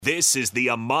This is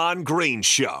the Amon Green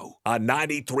Show on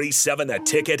 93.7 The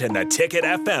Ticket and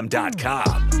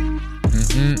theticketfm.com.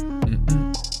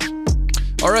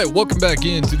 All right, welcome back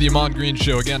into the Amon Green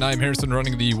Show. Again, I'm Harrison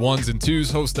running the ones and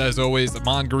twos. Host, as always,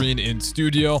 Amon Green in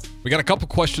studio. We got a couple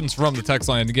questions from the text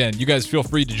line. Again, you guys feel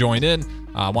free to join in.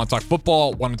 Want to talk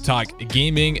football, want to talk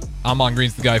gaming. Amon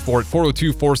Green's the guy for it.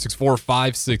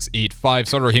 402-464-5685.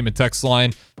 Sutter Heyman text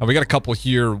line. We got a couple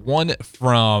here. One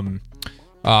from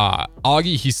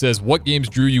Augie. He says, what games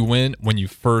drew you in when you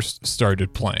first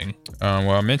started playing? Well,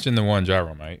 I mentioned the one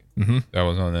Gyromite. That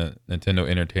was on the Nintendo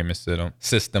Entertainment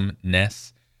System,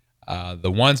 NES.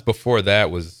 The ones before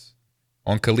that was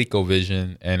on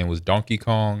ColecoVision, and it was Donkey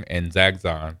Kong and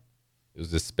Zagzon. It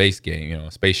was a space game,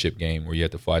 a spaceship game where you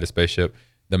had to fly the spaceship.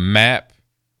 The map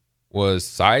was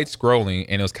side-scrolling,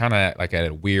 and it was kind of like at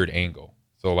a weird angle.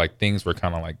 So, like, things were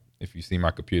kind of like, if you see my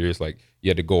computer, it's like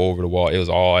you had to go over the wall. It was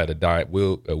all at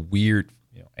a weird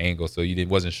angle, so you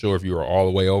wasn't sure if you were all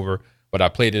the way over. But I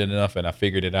played it enough, and I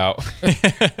figured it out.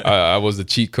 I was the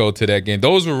cheat code to that game.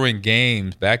 Those were when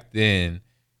games, back then,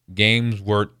 games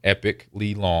weren't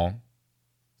epically long.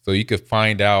 So you could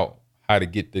find out how to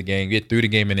get through the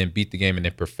game, and then beat the game, and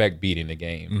then perfect beating the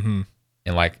game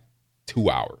in like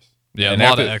 2 hours. Yeah, and a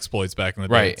lot of exploits back in the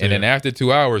day. Right, too. and then after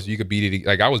 2 hours, you could beat it.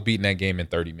 Like, I was beating that game in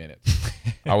 30 minutes.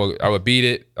 I would beat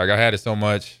it. Like, I had it so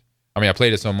much. I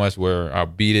played it so much where I'll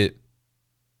beat it,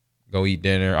 go eat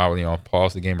dinner. I would,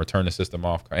 pause the game or turn the system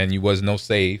off. And you was no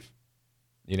save.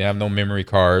 You didn't have no memory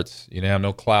cards. You didn't have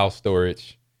no cloud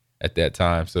storage at that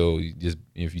time. So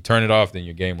if you turn it off, then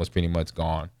your game was pretty much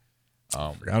gone.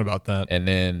 Forgot about that. And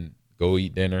then go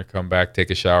eat dinner, come back, take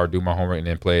a shower, do my homework, and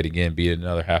then play it again. Beat it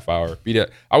another half hour.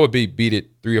 I would beat it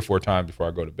 3 or 4 times before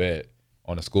I go to bed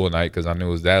on a school night, because I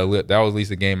knew that was at least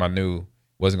a game I knew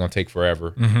wasn't going to take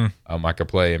forever. I could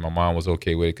play, and my mom was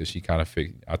okay with it because she kind of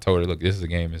figured. I told her, look, this is a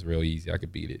game that's real easy. I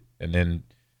could beat it. And then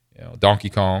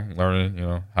Donkey Kong,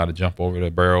 learning how to jump over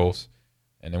the barrels.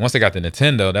 And then once I got the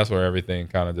Nintendo, that's where everything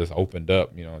kind of just opened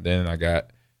up. Then I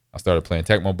started playing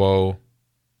Tecmo Bowl,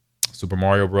 Super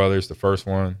Mario Brothers, the first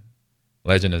one,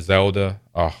 Legend of Zelda.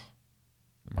 Oh,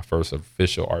 my first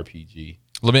official RPG.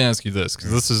 Let me ask you this,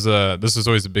 because this is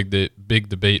always a big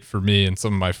debate for me and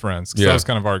some of my friends. Because that was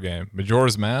kind of our game: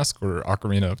 Majora's Mask or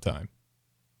Ocarina of Time.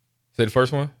 Say the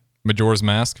first one. Majora's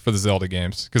Mask for the Zelda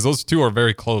games, because those two are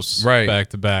very close, back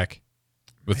to back,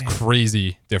 with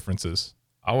crazy differences.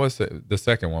 I would say the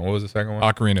second one. What was the second one?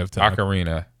 Ocarina of Time.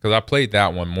 Ocarina, because I played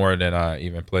that one more than I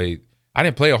even played. I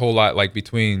didn't play a whole lot. Like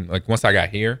once I got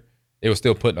here, they were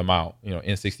still putting them out.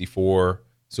 N64.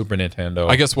 Super Nintendo.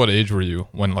 I guess what age were you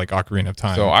when Ocarina of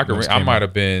Time? So Ocarina, I might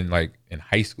have been in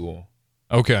high school.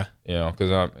 Okay.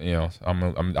 Because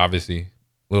I'm obviously a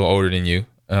little older than you.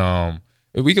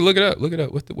 We could look it up. Look it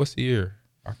up. What's the year?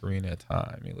 Ocarina of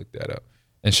Time. Let me look that up.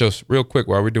 And show real quick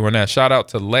while we're doing that. Shout out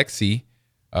to Lexi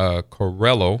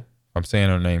Corello. If I'm saying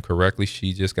her name correctly.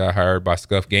 She just got hired by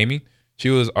Scuff Gaming. She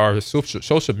was our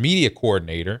social media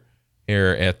coordinator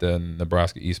here at the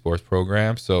Nebraska Esports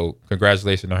program. So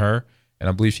congratulations to her. And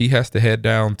I believe she has to head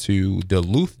down to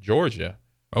Duluth, Georgia.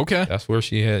 Okay. That's where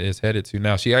she is headed to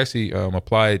now. She actually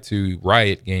applied to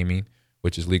Riot Gaming,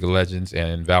 which is League of Legends,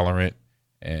 and Valorant,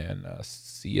 and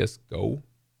CSGO,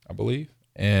 I believe.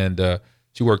 And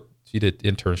she did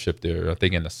internship there, I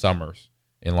think, in the summers,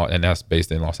 and that's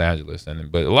based in Los Angeles.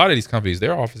 But a lot of these companies,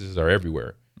 their offices are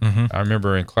everywhere. I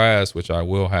remember in class, which I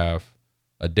will have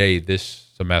a day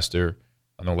this semester,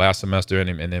 I know last semester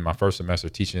and then my first semester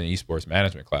teaching an esports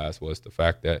management class, was the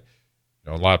fact that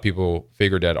a lot of people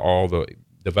figured that all the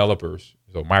developers,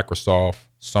 so Microsoft,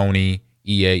 Sony,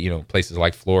 EA, places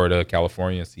like Florida,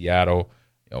 California, Seattle,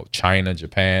 China,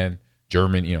 Japan,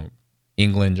 Germany,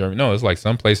 England, Germany. No, it's like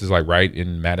some places like right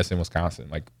in Madison, Wisconsin,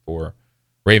 like for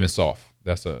Ravensoft.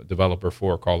 That's a developer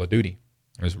for Call of Duty.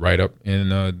 It's right up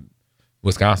in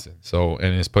Wisconsin. So,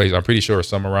 and it's place, I'm pretty sure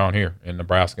some around here in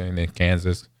Nebraska and then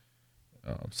Kansas,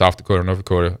 South Dakota, North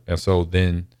Dakota. And so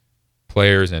then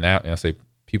players and I say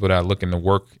people that are looking to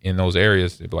work in those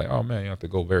areas, they'd be like, oh man, you have to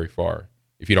go very far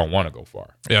if you don't want to go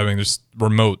far. Yeah, just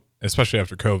remote, especially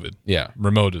after COVID. Yeah.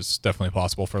 Remote is definitely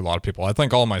possible for a lot of people. I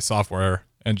think all my software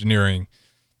engineering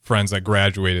friends that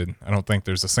graduated, I don't think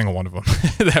there's a single one of them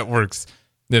that works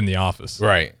in the office.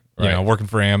 Right. Working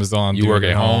for Amazon. You work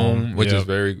at home, which is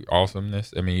very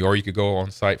awesomeness. Or you could go on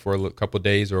site for a couple of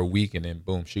days or a week and then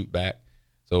boom, shoot back.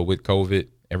 So with COVID,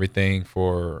 everything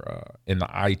for in the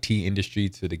IT industry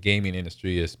to the gaming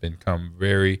industry has become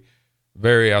very,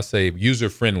 very, I'll say, user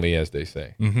friendly, as they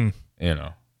say.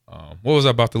 What was I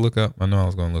about to look up? I know I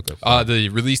was going to look up the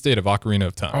release date of Ocarina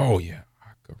of Time. Oh yeah,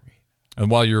 Ocarina. And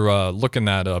while you're looking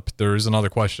that up, there is another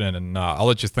question, and I'll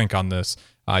let you think on this.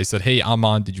 He said, hey,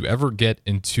 Amon, did you ever get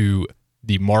into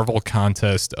the Marvel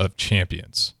Contest of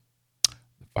Champions?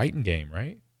 The fighting game,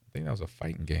 right? I think that was a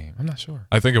fighting game. I'm not sure.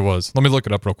 I think it was. Let me look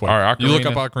it up real quick. All right, you look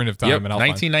up Ocarina of Time, yep, and I'll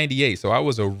 1998. So I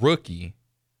was a rookie.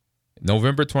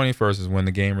 November 21st is when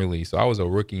the game released. So I was a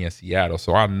rookie in Seattle.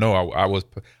 So I know I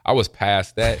was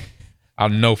past that. I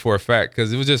know for a fact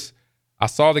because it was just I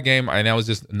saw the game and I was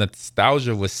just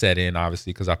nostalgia was set in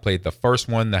obviously because I played the first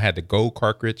one that had the gold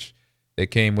cartridge that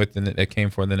came for the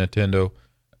Nintendo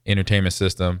Entertainment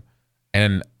System,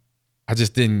 and I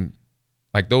just didn't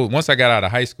like those. Once I got out of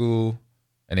high school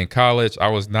and in college, I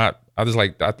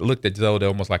looked at Zelda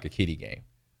almost like a kiddie game.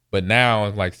 But now,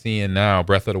 like seeing now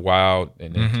Breath of the Wild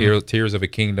and then Tears of a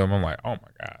Kingdom, I'm like, oh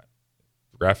my God,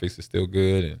 graphics is still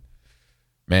good, and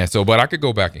man. So, but I could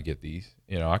go back and get these.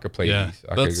 I could play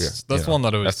these. That's one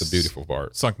that that's the beautiful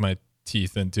part. Sunk my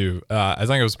teeth into. I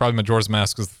think it was probably Majora's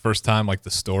Mask was the first time like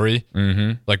the story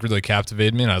like really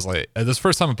captivated me, and I was like, this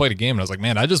first time I played a game, and I was like,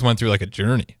 man, I just went through like a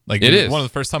journey. Like it is one of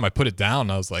the first time I put it down,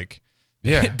 and I was like,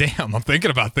 yeah, damn, I'm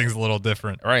thinking about things a little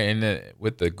different. Right, and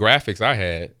with the graphics I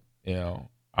had,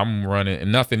 I'm running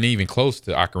and nothing even close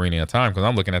to Ocarina of Time because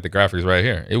I'm looking at the graphics right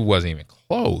here. It wasn't even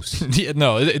close. Yeah,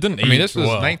 no, it didn't. I mean, this was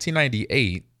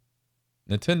 1998.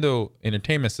 Nintendo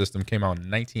Entertainment System came out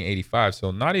in 1985,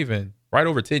 so not even right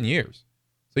over 10 years.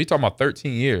 So you're talking about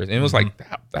 13 years, and it was like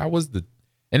that was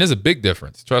and there's a big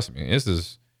difference. Trust me, this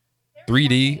is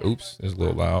 3D. Oops, it's a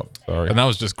little loud. Sorry. And that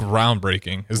was just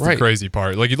groundbreaking. Is the crazy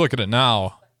part. Like you look at it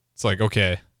now, it's like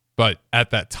okay. But at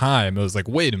that time, it was like,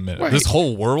 wait a minute, this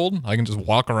whole world I can just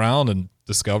walk around and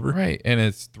discover. Right, and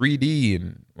it's 3D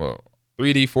and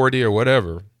 3D, 4D or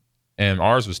whatever. And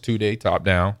ours was 2D top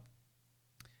down,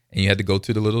 and you had to go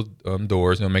to the little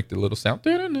doors and make the little sound.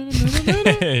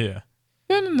 Yeah.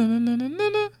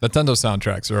 Nintendo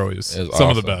soundtracks are always some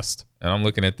of the best. And I'm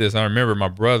looking at this. I remember my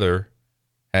brother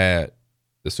had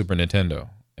the Super Nintendo,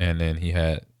 and then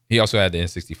he also had the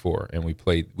N64,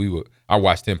 and I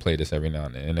watched him play this every now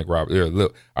and then.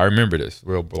 And I remember this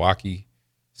real blocky,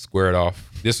 squared off.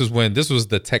 This was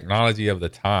the technology of the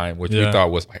time, which we thought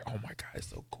was like, oh my God, it's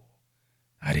so cool.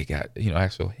 How they got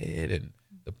actual head and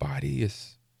the body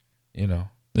is, yeah,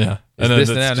 and this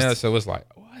and that and that. So it's like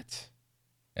what?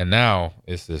 And now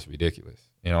it's just ridiculous,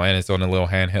 And it's on a little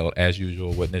handheld as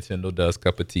usual. What Nintendo does,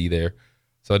 cup of tea there.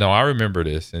 So no, I remember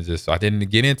this, and just I didn't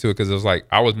get into it because it was like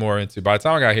I was more into. By the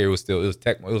time I got here,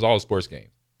 it was all sports games.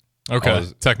 Okay,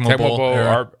 Tecmo Bowl,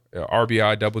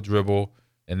 RBI, Double Dribble,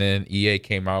 and then EA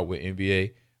came out with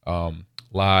NBA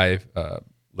Live,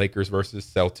 Lakers versus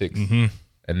Celtics,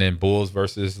 and then Bulls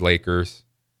versus Lakers,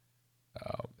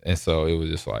 and so it was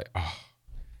just like, oh.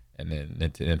 And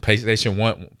then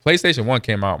PlayStation 1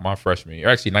 came out my freshman year,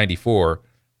 actually 94.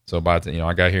 So by the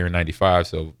I got here in 95,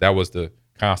 so that was the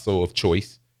console of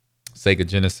choice. Sega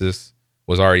Genesis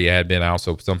had been out,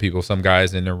 so some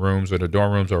guys in their rooms or their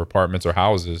dorm rooms or apartments or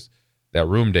houses, that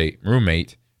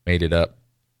roommate made it up.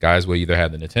 Guys will either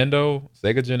have the Nintendo,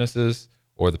 Sega Genesis,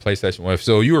 or the PlayStation 1.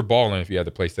 So you were balling if you had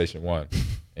the PlayStation 1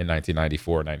 in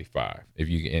 1994 or 95 if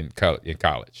you in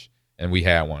college. And we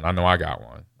had one. I know I got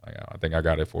one. I think I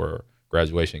got it for a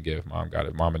graduation gift.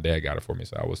 Mom and Dad got it for me,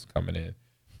 so I was coming in.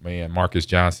 Me and Marcus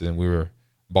Johnson, we were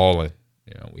balling.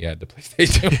 We had the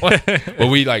PlayStation 1. But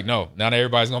we like, no, not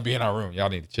everybody's going to be in our room. Y'all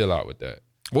need to chill out with that.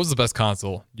 What was the best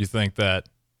console you think that,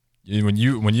 when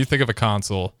you think of a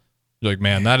console, you're like,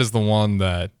 man, that is the one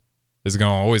that is going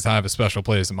to always have a special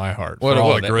place in my heart for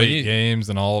all the great games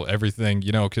and everything,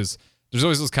 because there's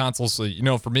always those consoles.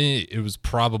 So, for me, it was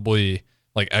probably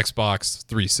like Xbox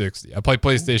 360. I play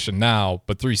PlayStation now,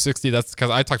 but 360, that's because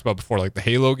I talked about before, like the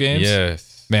Halo games.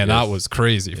 Yes. Man, that was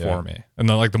crazy for me. And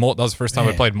then that was the first time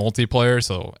I played multiplayer.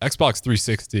 So Xbox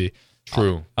 360.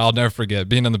 True. I'll never forget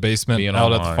being in the basement,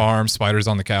 out at the farm, spiders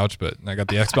on the couch, but I got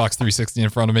the Xbox 360 in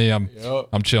front of me. I'm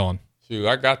chilling. Shoot,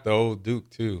 I got the old Duke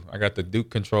too. I got the Duke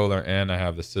controller and I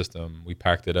have the system. We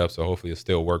packed it up, so hopefully it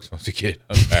still works once we get it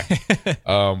unpacked.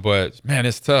 But man,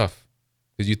 it's tough.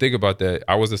 Because you think about that,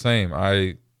 I was the same.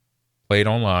 I played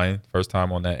online first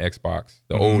time on that Xbox,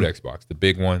 the old Xbox, the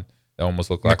big one that almost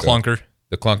looked like the clunker.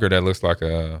 The clunker that looks like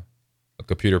a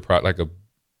computer, like a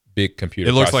big computer.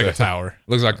 It looks like a tower.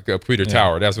 Looks like a computer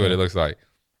tower. That's what it looks like.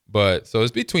 But so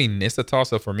it's a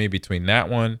toss-up for me between that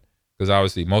one, because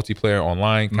obviously multiplayer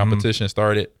online competition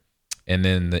started, and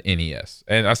then the NES.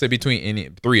 And I say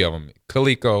between three of them,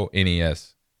 Coleco,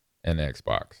 NES, and the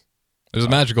Xbox. It was a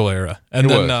magical era. And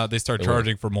then they started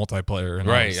charging for multiplayer. And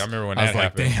I remember when that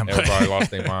happened. Like, damn. Everybody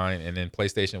lost their mind. And then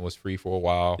PlayStation was free for a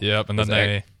while. Yep. And then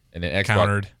they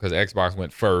Xbox, because Xbox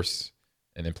went first.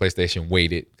 and then PlayStation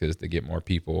waited because to get more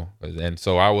people. And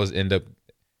so I end up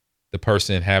the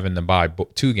person having to buy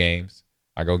 2 games.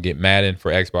 I go get Madden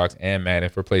for Xbox and Madden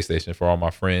for PlayStation for all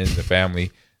my friends and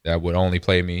family that would only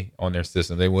play me on their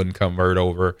system. They wouldn't convert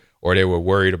over, or they were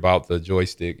worried about the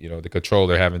joystick, the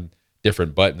controller having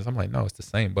different buttons. I'm like, no, it's the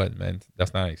same button, man.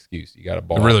 That's not an excuse. You got to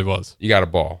ball. It really was. You got to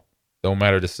ball. Don't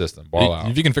matter the system. Ball out.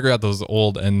 If you can figure out those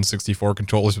old N64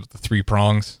 controllers with the 3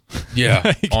 prongs.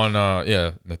 Yeah. On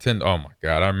Nintendo. Oh my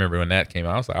God. I remember when that came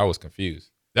out. I was confused.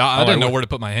 I didn't know where to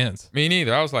put my hands. Me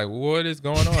neither. I was like, what is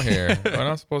going on here? What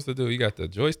am I supposed to do? You got the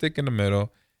joystick in the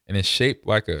middle and it's shaped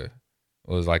like an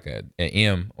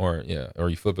M, or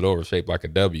you flip it over, shaped like a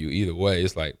W. Either way,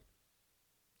 it's like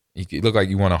you look like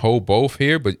you want to hold both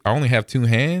here, but I only have 2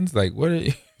 hands. Like, what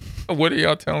are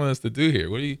y'all telling us to do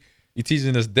here? What are you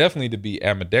teaching us? Definitely to be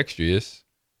ambidextrous.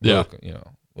 Yeah,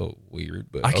 a little weird,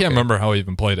 but I can't remember how he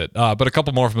even played it. But a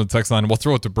couple more from the text line. We'll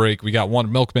throw it to break. We got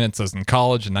one. Milkman says, in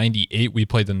college in '98, we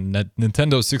played the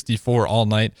Nintendo 64 all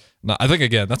night. Now, I think,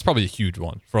 again, that's probably a huge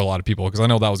one for a lot of people because I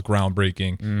know that was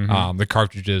groundbreaking. Mm-hmm. The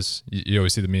cartridges, you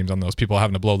always see the memes on those. People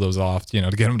having to blow those off, to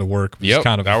get them to work. Which is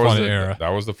kind of a fun era. That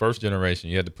was the first generation.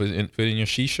 You had to put in your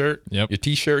shirt, your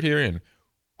T-shirt here, and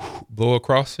blow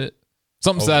across it.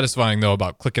 Something satisfying, though,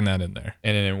 about clicking that in there.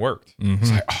 And it worked. Mm-hmm.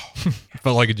 It's like, oh.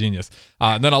 Felt like a genius.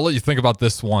 And then I'll let you think about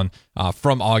this one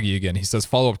from Augie again. He says,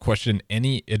 follow-up question,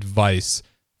 any advice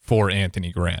for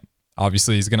Anthony Grant?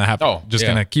 Obviously, he's going to have going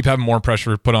to keep having more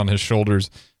pressure put on his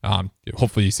shoulders.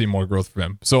 Hopefully, you see more growth from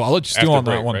him. So I'll let you stew on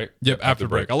that one. Right? Yep, after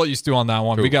break. I'll let you stew on that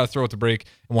one. Cool. We got to throw it to break,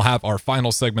 and we'll have our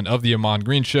final segment of the Ahman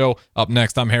Green Show. Up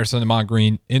next, I'm Harrison Ahman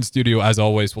Green in studio. As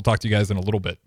always, we'll talk to you guys in a little bit.